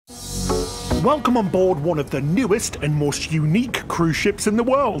Welcome on board one of the newest and most unique cruise ships in the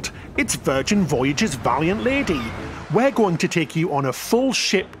world. It's Virgin Voyages Valiant Lady. We're going to take you on a full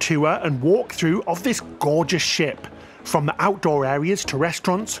ship tour and walkthrough of this gorgeous ship. From the outdoor areas to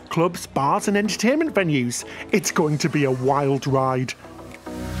restaurants, clubs, bars and entertainment venues, it's going to be a wild ride.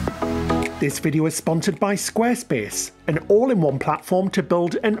 This video is sponsored by Squarespace, an all-in-one platform to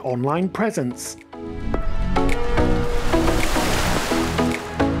build an online presence.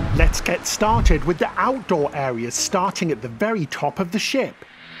 Let's get started with the outdoor areas, starting at the very top of the ship.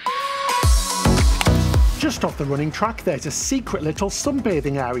 Just off the running track, there's a secret little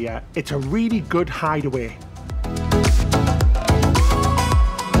sunbathing area. It's a really good hideaway.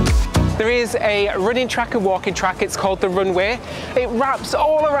 There is a running track and walking track. It's called the runway. It wraps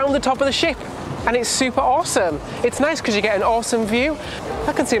all around the top of the ship and it's super awesome. It's nice because you get an awesome view.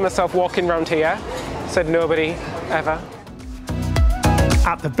 I can see myself walking around here, said nobody ever.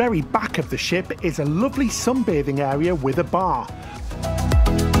 At the very back of the ship is a lovely sunbathing area with a bar.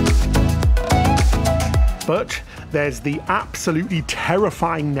 But there's the absolutely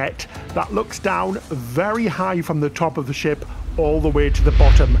terrifying net that looks down very high from the top of the ship all the way to the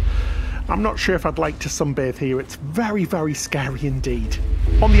bottom. I'm not sure if I'd like to sunbathe here. It's very, very scary indeed.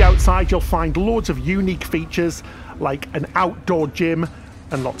 On the outside you'll find loads of unique features like an outdoor gym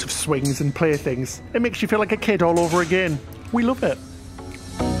and lots of swings and playthings. It makes you feel like a kid all over again. We love it.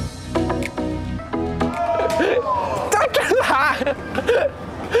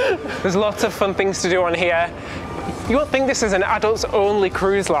 There's lots of fun things to do on here. You won't think this is an adults only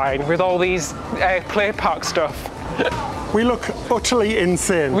cruise line with all these play park stuff. We look utterly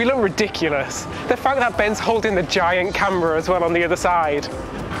insane. We look ridiculous. The fact that Ben's holding the giant camera as well on the other side.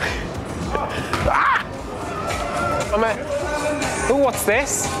 Ah! Oh, what's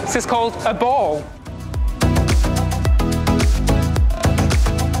this? This is called a ball.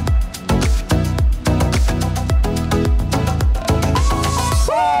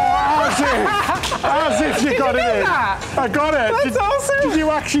 As if you got it in. I got it. That's awesome. Did you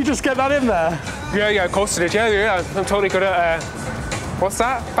actually just get that in there? Yeah, of course I did. Yeah. I'm totally good at, what's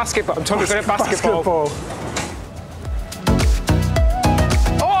that? Basketball. I'm totally good at basketball.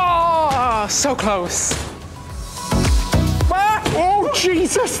 Oh, so close. Oh,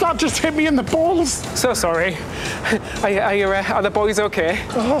 Jesus, that just hit me in the balls. So sorry. Are the boys okay?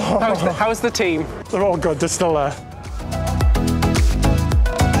 Oh. How's the team? They're all good. They're still there.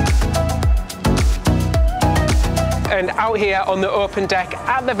 And out here on the open deck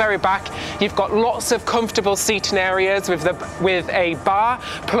at the very back, you've got lots of comfortable seating areas with a bar,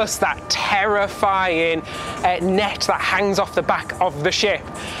 plus that terrifying net that hangs off the back of the ship.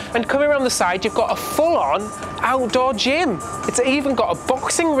 And coming around the side, you've got a full-on outdoor gym. It's even got a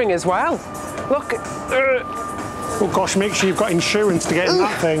boxing ring as well. Look. Oh gosh, make sure you've got insurance to get in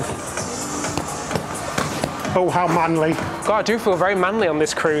that thing. Oh, how manly. God, I do feel very manly on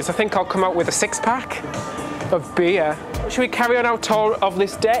this cruise. I think I'll come out with a six-pack of beer. Should we carry on our tour of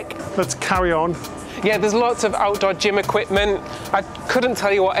this deck? Let's carry on. Yeah, there's lots of outdoor gym equipment. I couldn't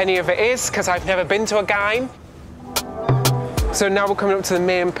tell you what any of it is because I've never been to a game. So now we're coming up to the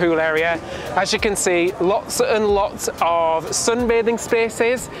main pool area. As you can see, lots and lots of sunbathing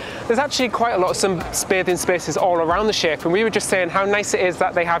spaces. There's actually quite a lot of sunbathing spaces all around the ship, and we were just saying how nice it is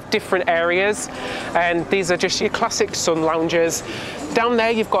that they have different areas, and these are just your classic sun lounges. Down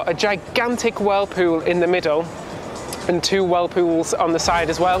there you've got a gigantic whirlpool in the middle and two whirlpools on the side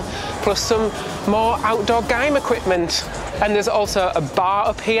as well, plus some more outdoor game equipment. And there's also a bar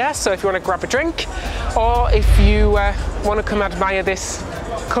up here, so if you want to grab a drink, or if you want to come admire this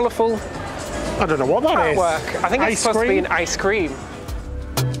colourful I don't know what that artwork. is. I think it's supposed to be an ice cream.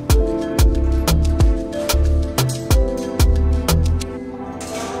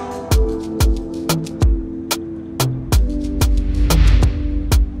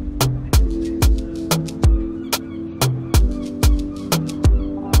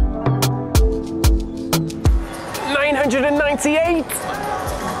 $998,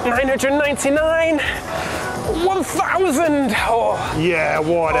 $999, 1,000. Oh. Yeah,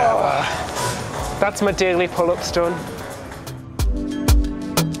 whatever. Oh. That's my daily pull-ups done.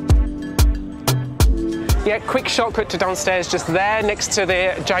 Yeah, quick shortcut to downstairs just there next to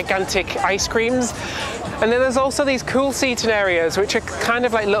the gigantic ice creams. And then there's also these cool seating areas, which are kind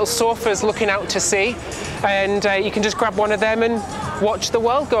of like little sofas looking out to sea. And you can just grab one of them and watch the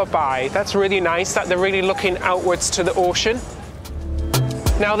world go by. That's really nice that they're really looking outwards to the ocean.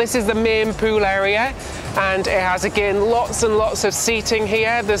 Now this is the main pool area, and it has again lots and lots of seating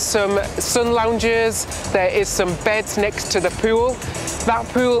here. There's some sun lounges, there is some beds next to the pool. That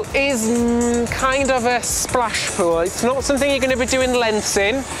pool is kind of a splash pool. It's not something you're going to be doing lengths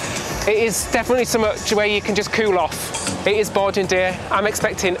in, It is definitely so much where you can just cool off. It is boarding day. I'm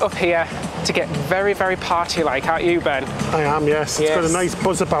expecting up here to get very, very party-like, aren't you, Ben? I am, yes. It's got a nice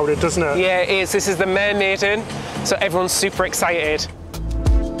buzz about it, doesn't it? Yeah, it is. This is the Mermaiden, so everyone's super excited.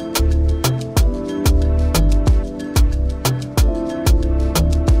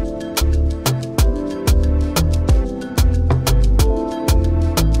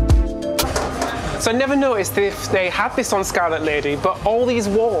 So I never noticed if they had this on Scarlet Lady, but all these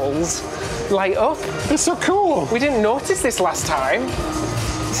walls light up. It's so cool. We didn't notice this last time.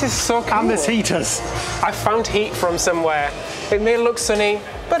 This is so cool. And there's heaters. I found heat from somewhere. It may look sunny,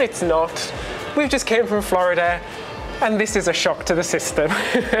 but it's not. We've just came from Florida, and this is a shock to the system.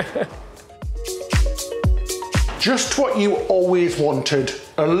 Just what you always wanted.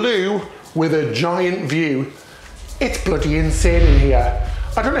 A loo with a giant view. It's bloody insane in here.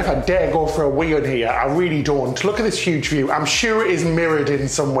 I don't know if I dare go for a wee in here. I really don't. Look at this huge view. I'm sure it is mirrored in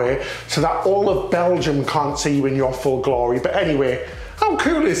some way so that all of Belgium can't see you in your full glory. But anyway, how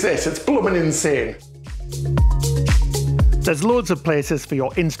cool is this? It's blooming insane. There's loads of places for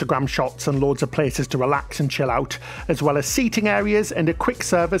your Instagram shots and loads of places to relax and chill out, as well as seating areas and a quick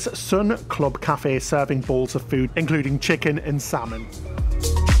service Sun Club Cafe serving bowls of food, including chicken and salmon.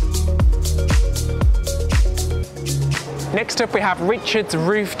 Next up we have Richard's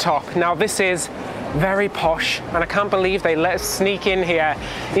Rooftop. Now this is very posh and I can't believe they let us sneak in here.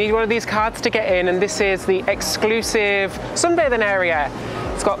 You need one of these cards to get in, and this is the exclusive sunbathing area.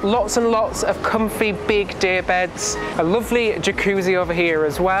 It's got lots and lots of comfy big day beds, a lovely jacuzzi over here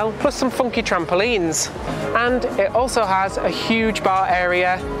as well, plus some funky trampolines. And it also has a huge bar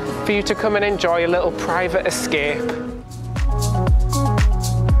area for you to come and enjoy a little private escape.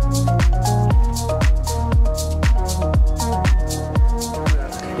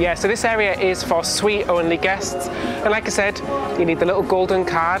 Yeah, so this area is for suite-only guests, and like I said, you need the little golden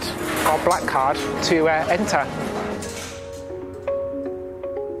card or black card to enter.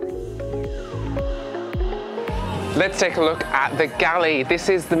 Let's take a look at the galley. This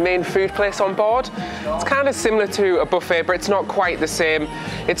is the main food place on board. It's kind of similar to a buffet, but it's not quite the same.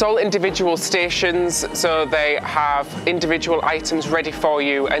 It's all individual stations, so they have individual items ready for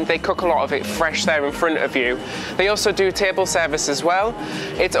you, and they cook a lot of it fresh there in front of you. They also do table service as well.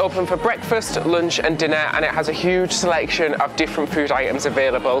 It's open for breakfast, lunch and dinner, and it has a huge selection of different food items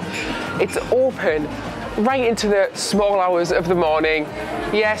available. It's open right into the small hours of the morning.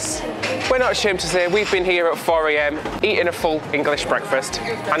 Yes, we're not ashamed to say we've been here at 4 AM eating a full English breakfast,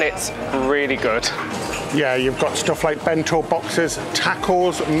 and it's really good. Yeah, you've got stuff like bento boxes,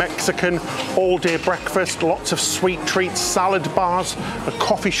 tacos, Mexican, all-day breakfast, lots of sweet treats, salad bars, a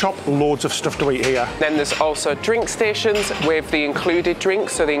coffee shop, loads of stuff to eat here. Then there's also drink stations with the included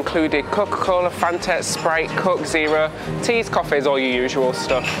drinks, so the included Coca-Cola, Fanta, Sprite, Coke Zero, teas, coffees, all your usual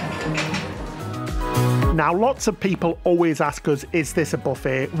stuff. Now, lots of people always ask us, is this a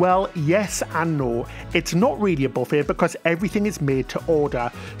buffet? Well, yes and no. It's not really a buffet because everything is made to order.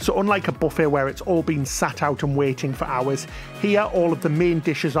 So unlike a buffet where it's all been sat out and waiting for hours, here all of the main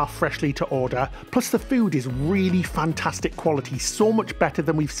dishes are freshly to order. Plus the food is really fantastic quality, so much better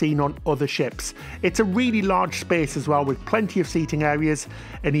than we've seen on other ships. It's a really large space as well, with plenty of seating areas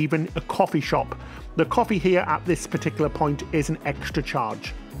and even a coffee shop. The coffee here at this particular point is an extra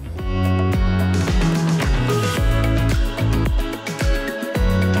charge.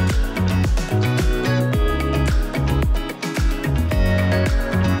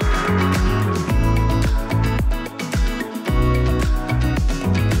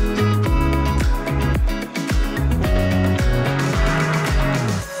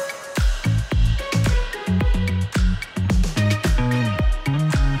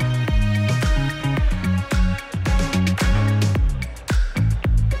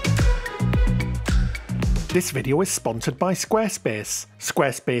 This video is sponsored by Squarespace.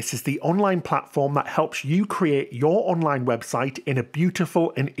 Squarespace is the online platform that helps you create your online website in a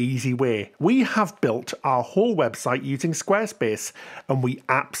beautiful and easy way. We have built our whole website using Squarespace, and we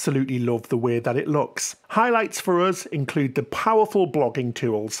absolutely love the way that it looks. Highlights for us include the powerful blogging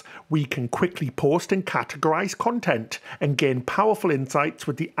tools. We can quickly post and categorize content and gain powerful insights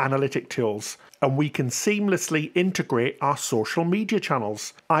with the analytic tools. And we can seamlessly integrate our social media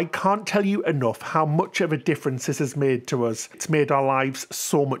channels. I can't tell you enough how much of a difference this has made to us. It's made our lives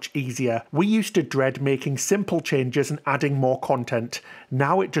so much easier. We used to dread making simple changes and adding more content.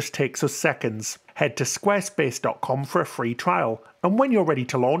 Now it just takes us seconds. Head to squarespace.com for a free trial. And when you're ready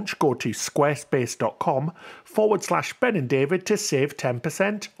to launch, go to squarespace.com/Ben and David to save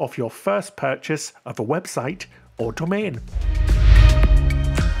 10% off your first purchase of a website or domain.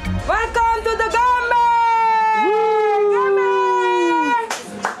 Welcome to the Gombe!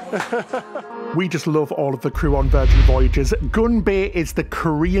 We just love all of the crew on Virgin Voyages. Gun Bay is the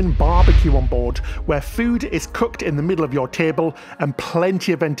Korean barbecue on board, where food is cooked in the middle of your table and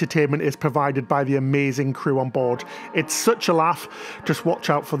plenty of entertainment is provided by the amazing crew on board. It's such a laugh. Just watch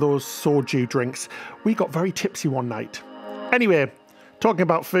out for those soju drinks. We got very tipsy one night. Anyway, talking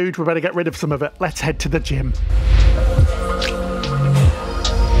about food, we better get rid of some of it. Let's head to the gym.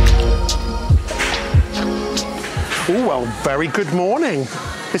 Oh, well, very good morning.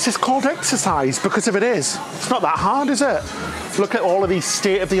 This is called exercise because if it is, it's not that hard, is it? Look at all of these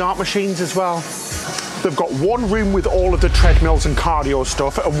state-of-the-art machines as well. They've got one room with all of the treadmills and cardio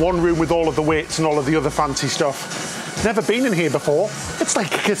stuff and one room with all of the weights and all of the other fancy stuff. Never been in here before. It's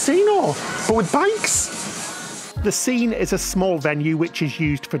like a casino, but with bikes. The Scene is a small venue which is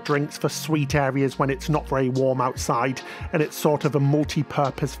used for drinks for suite areas when it's not very warm outside, and it's sort of a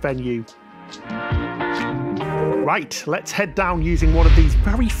multi-purpose venue. Right, let's head down using one of these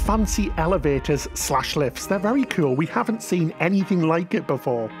very fancy elevators / lifts. They're very cool. We haven't seen anything like it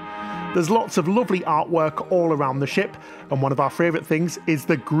before. There's lots of lovely artwork all around the ship, and one of our favourite things is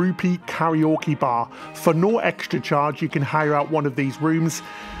the groupie karaoke bar. For no extra charge, you can hire out one of these rooms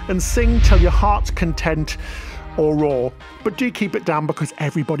and sing till your heart's content or roar. But do keep it down because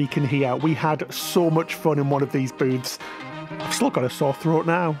everybody can hear. We had so much fun in one of these booths. I've still got a sore throat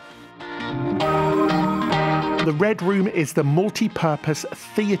now. The Red Room is the multi-purpose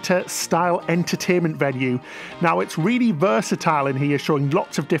theatre-style entertainment venue. Now, it's really versatile in here, showing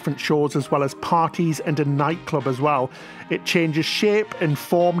lots of different shows as well as parties and a nightclub as well. It changes shape and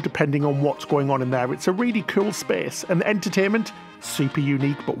form depending on what's going on in there. It's a really cool space, and the entertainment, super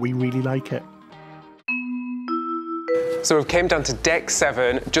unique, but we really like it. So we've came down to deck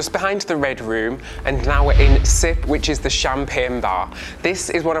 7, just behind the Red Room, and now we're in SIP, which is the champagne bar. This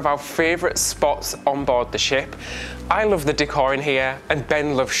is one of our favourite spots on board the ship. I love the decor in here, and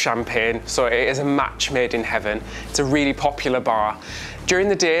Ben loves champagne, so it is a match made in heaven. It's a really popular bar. During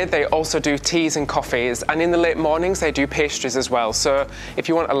the day, they also do teas and coffees, and in the late mornings, they do pastries as well. So if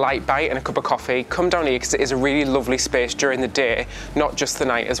you want a light bite and a cup of coffee, come down here because it is a really lovely space during the day, not just the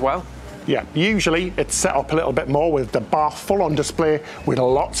night as well. Yeah, usually it's set up a little bit more with the bar full on display with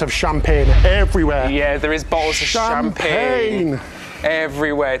lots of champagne everywhere. Yeah, there is bottles of champagne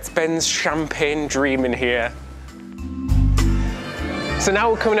everywhere. It's Ben's champagne dream in here. So now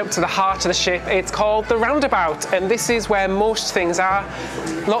we're coming up to the heart of the ship. It's called the Roundabout, and this is where most things are.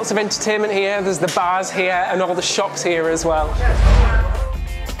 Lots of entertainment here. There's the bars here and all the shops here as well.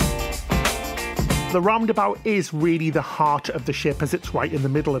 The Roundabout is really the heart of the ship as it's right in the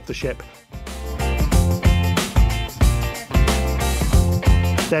middle of the ship.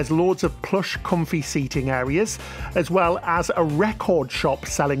 There's loads of plush, comfy seating areas, as well as a record shop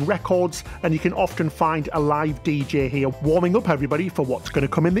selling records, and you can often find a live DJ here warming up everybody for what's going to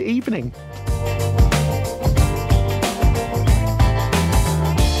come in the evening.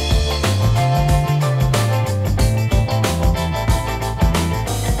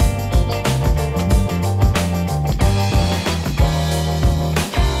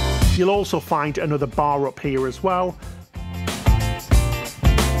 You'll also find another bar up here as well.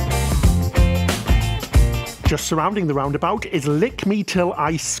 Just surrounding the Roundabout is Lick Me Till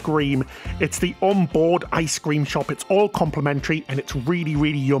Ice Cream. It's the onboard ice cream shop. It's all complimentary and it's really,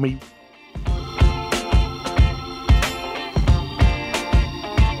 really yummy.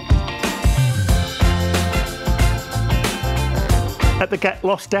 At the Get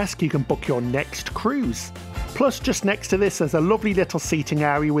Lost desk, you can book your next cruise. Plus, just next to this, there's a lovely little seating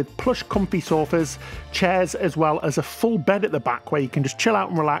area with plush, comfy sofas, chairs, as well as a full bed at the back where you can just chill out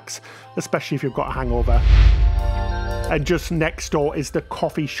and relax, especially if you've got a hangover. And just next door is the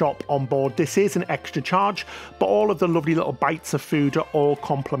coffee shop on board. This is an extra charge, but all of the lovely little bites of food are all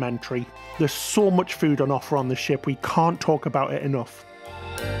complimentary. There's so much food on offer on the ship, we can't talk about it enough.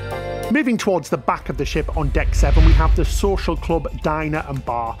 Moving towards the back of the ship on deck 7, we have the social club, diner and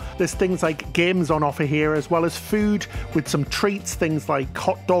bar. There's things like games on offer here, as well as food with some treats, things like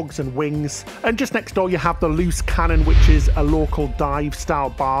hot dogs and wings. And just next door you have the Loose Cannon, which is a local dive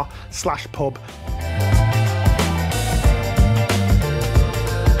style bar / pub.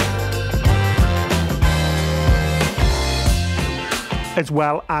 As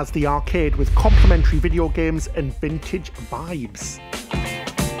well as the arcade with complimentary video games and vintage vibes.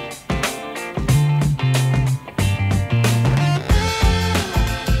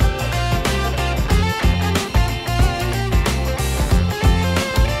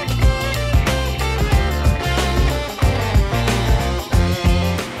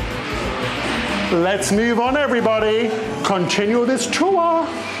 Let's move on, everybody. Continue this tour.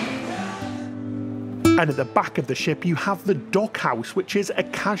 And at the back of the ship, you have the dock house, which is a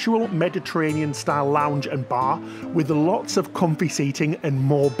casual Mediterranean-style lounge and bar with lots of comfy seating and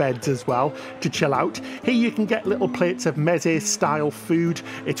more beds as well to chill out. Here you can get little plates of meze-style food.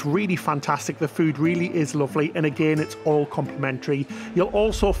 It's really fantastic. The food really is lovely, and again, it's all complimentary. You'll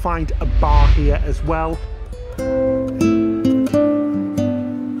also find a bar here as well.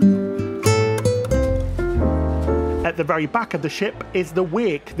 At the very back of the ship is the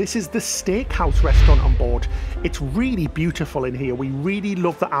Wake. This is the steakhouse restaurant on board. It's really beautiful in here. We really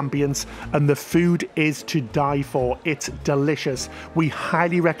love the ambience, and the food is to die for. It's delicious. We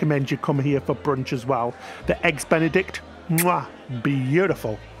highly recommend you come here for brunch as well. The Eggs Benedict, mwah,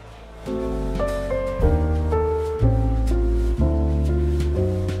 beautiful.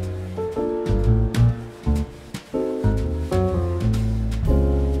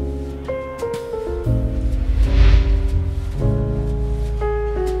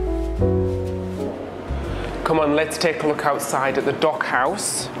 Come on, let's take a look outside at the dock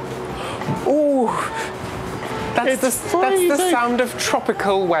house. Ooh, that's the sound of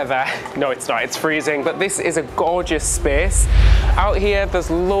tropical weather. No, it's not, it's freezing, but this is a gorgeous space. Out here,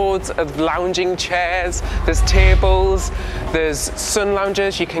 there's loads of lounging chairs, there's tables, there's sun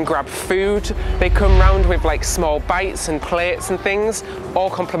loungers, you can grab food. They come round with like small bites and plates and things, all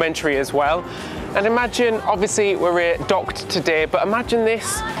complimentary as well. And imagine, obviously we're docked today, but imagine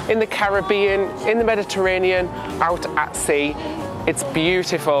this in the Caribbean, in the Mediterranean, out at sea. It's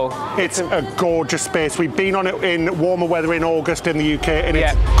beautiful. It's a gorgeous space. We've been on it in warmer weather in August in the UK, and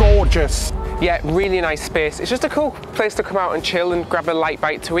it's gorgeous. Yeah, really nice space. It's just a cool place to come out and chill and grab a light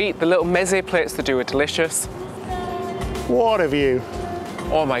bite to eat. The little meze plates they do are delicious. What a view.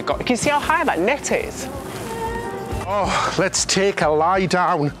 Oh my God, can you see how high that net is? Oh, let's take a lie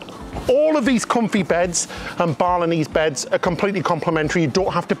down. All of these comfy beds and Balinese beds are completely complimentary. You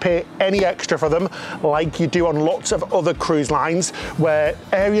don't have to pay any extra for them like you do on lots of other cruise lines where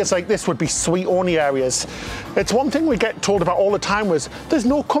areas like this would be suite only areas. It's one thing we get told about all the time was there's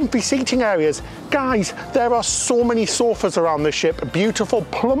no comfy seating areas. Guys, there are so many sofas around the ship. Beautiful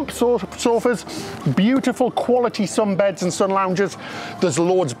plump sofas, beautiful quality sunbeds and sun lounges. There's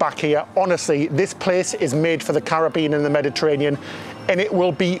loads back here. Honestly, this place is made for the Caribbean and the Mediterranean, and it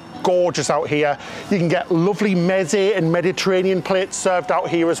will be gorgeous out here. You can get lovely meze and Mediterranean plates served out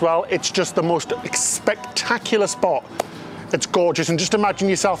here as well. It's just the most spectacular spot. It's gorgeous, and just imagine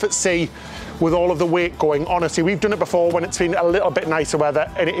yourself at sea with all of the wake going. Honestly, we've done it before when it's been a little bit nicer weather,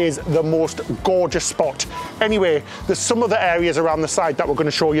 and it is the most gorgeous spot. Anyway, there's some other areas around the side that we're going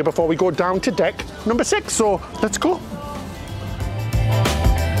to show you before we go down to deck number 6, so let's go.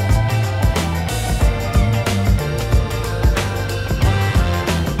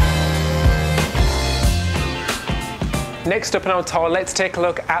 Next up in our tour, let's take a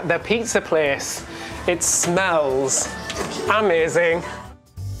look at the pizza place. It smells amazing.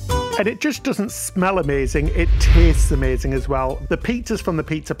 And it just doesn't smell amazing, it tastes amazing as well. The pizzas from the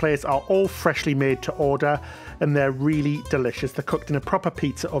pizza place are all freshly made to order, and they're really delicious. They're cooked in a proper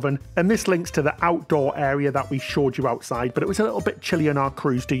pizza oven, and this links to the outdoor area that we showed you outside, but it was a little bit chilly on our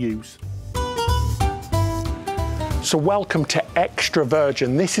cruise to use. So welcome to Extra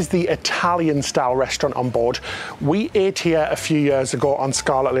Virgin. This is the Italian style restaurant on board. We ate here a few years ago on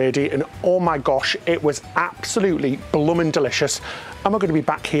Scarlet Lady, and oh my gosh, it was absolutely bloomin' delicious. And we're going to be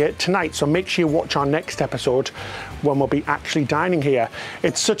back here tonight, so make sure you watch our next episode when we'll be actually dining here.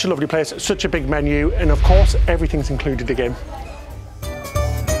 It's such a lovely place, such a big menu, and of course everything's included again.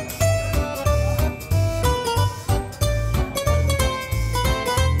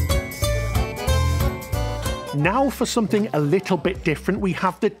 Now for something a little bit different, we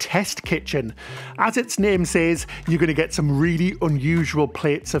have the test kitchen. As its name says, you're going to get some really unusual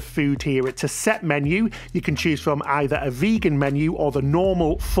plates of food here. It's a set menu. You can choose from either a vegan menu or the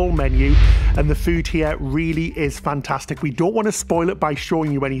normal full menu, and the food here really is fantastic. We don't want to spoil it by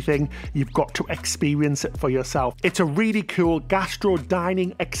showing you anything. You've got to experience it for yourself. It's a really cool gastro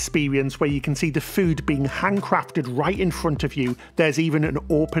dining experience where you can see the food being handcrafted right in front of you. There's even an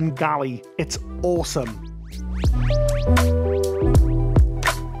open galley. It's awesome.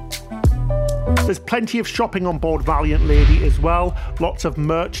 There's plenty of shopping on board Valiant Lady as well. Lots of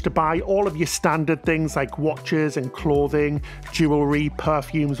merch to buy, all of your standard things like watches and clothing, jewellery,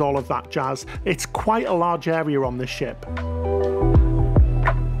 perfumes, all of that jazz. It's quite a large area on this ship.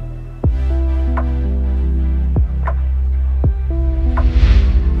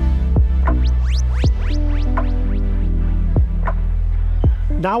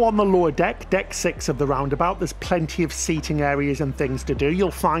 Now on the lower deck, deck 6 of the roundabout, there's plenty of seating areas and things to do. You'll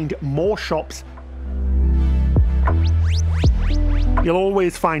find more shops. You'll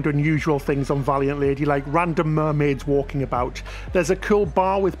always find unusual things on Valiant Lady, like random mermaids walking about. There's a cool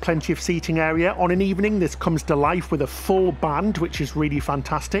bar with plenty of seating area. On an evening, this comes to life with a full band, which is really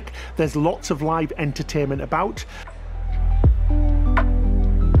fantastic. There's lots of live entertainment about.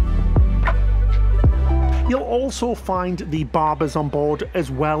 You'll also find the barbers on board as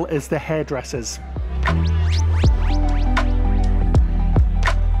well as the hairdressers.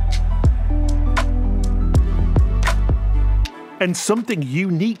 And something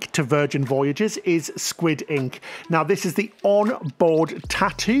unique to Virgin Voyages is Squid Ink. Now this is the on-board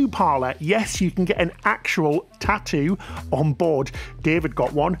tattoo parlour. Yes, you can get an actual tattoo on board. David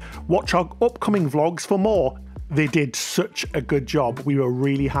got one. Watch our upcoming vlogs for more. They did such a good job. We were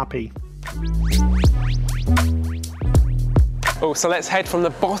really happy. Oh, so let's head from the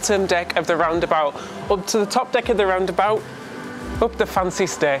bottom deck of the roundabout up to the top deck of the roundabout, up the fancy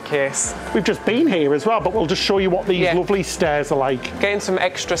staircase. We've just been here as well, but we'll just show you what these lovely stairs are like. Getting some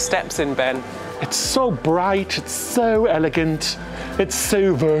extra steps in, Ben. It's so bright, it's so elegant, it's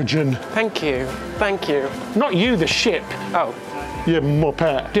so Virgin. Thank you, thank you. Not you, the ship. Oh. You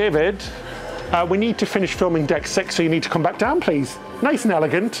muppet. David, we need to finish filming deck 6, so you need to come back down, please. Nice and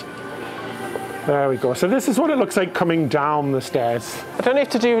elegant. There we go. So this is what it looks like coming down the stairs. I don't have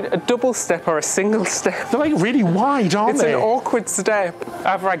to do a double step or a single step. They're like really wide, aren't they? It's an awkward step.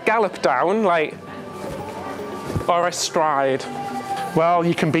 Either I gallop down, like, or I stride. Well,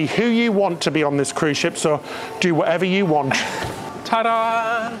 you can be who you want to be on this cruise ship, so do whatever you want.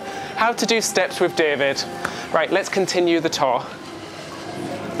 Ta-da! How to do steps with David. Right, let's continue the tour.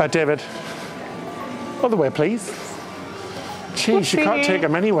 David, other way, please. Jeez, you can't take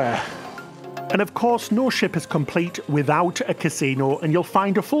them anywhere. And of course, no ship is complete without a casino, and you'll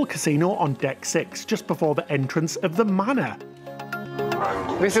find a full casino on deck 6, just before the entrance of the manor.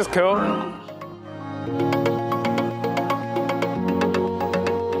 This is cool.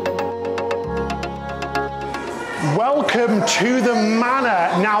 Welcome to the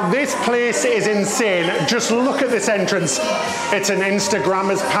manor. Now this place is insane. Just look at this entrance. It's an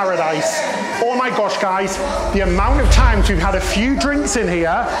Instagrammer's paradise. Oh my gosh, guys, the amount of times we've had a few drinks in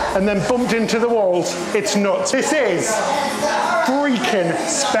here and then bumped into the walls, it's nuts. This is freaking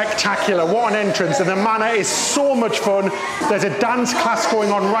spectacular. What an entrance. And the manor is so much fun. There's a dance class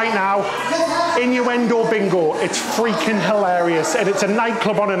going on right now. Innuendo bingo. It's freaking hilarious. And it's a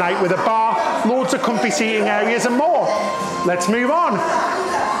nightclub on a night with a bar, loads of comfy seating areas and more. Let's move on.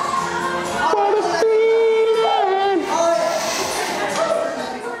 What a feeling.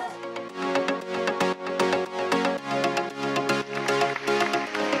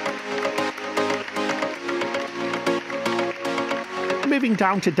 Moving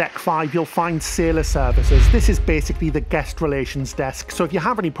down to deck 5, you'll find sailor services. This is basically the guest relations desk, so if you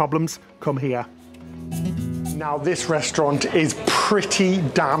have any problems, come here. Now this restaurant is pretty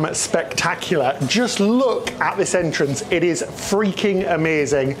damn spectacular. Just look at this entrance. It is freaking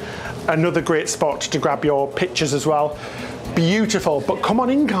amazing. Another great spot to grab your pictures as well. Beautiful, but come on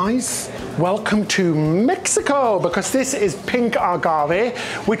in, guys. Welcome to Mexico, because this is Pink Agave,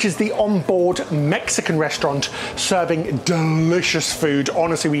 which is the onboard Mexican restaurant serving delicious food.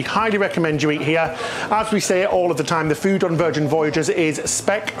 Honestly, we highly recommend you eat here. As we say all of the time, the food on Virgin Voyages is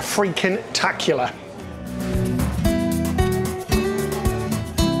spec-freaking-tacular.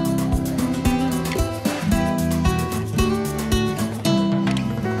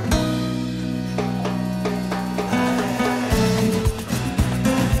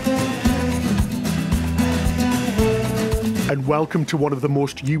 And welcome to one of the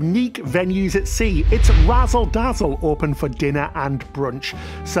most unique venues at sea. It's Razzle Dazzle, open for dinner and brunch,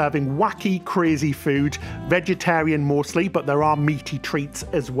 serving wacky, crazy food, vegetarian mostly, but there are meaty treats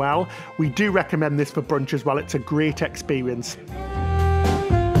as well. We do recommend this for brunch as well. It's a great experience.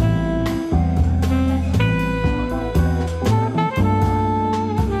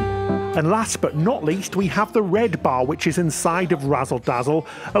 And last but not least, we have the Red Bar, which is inside of Razzle Dazzle,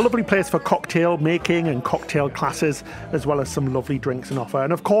 a lovely place for cocktail making and cocktail classes, as well as some lovely drinks on offer.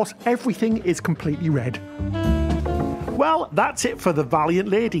 And of course, everything is completely red. Well, that's it for the Valiant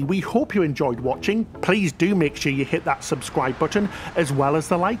Lady. We hope you enjoyed watching. Please do make sure you hit that subscribe button as well as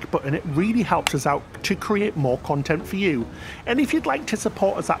the like button. It really helps us out to create more content for you. And if you'd like to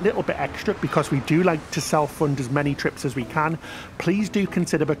support us that little bit extra, because we do like to self-fund as many trips as we can, please do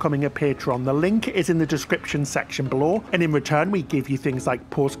consider becoming a patron. The link is in the description section below. And in return, we give you things like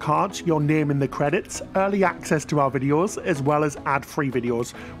postcards, your name in the credits, early access to our videos, as well as ad-free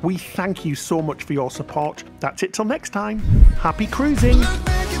videos. We thank you so much for your support. That's it till next time. Happy cruising!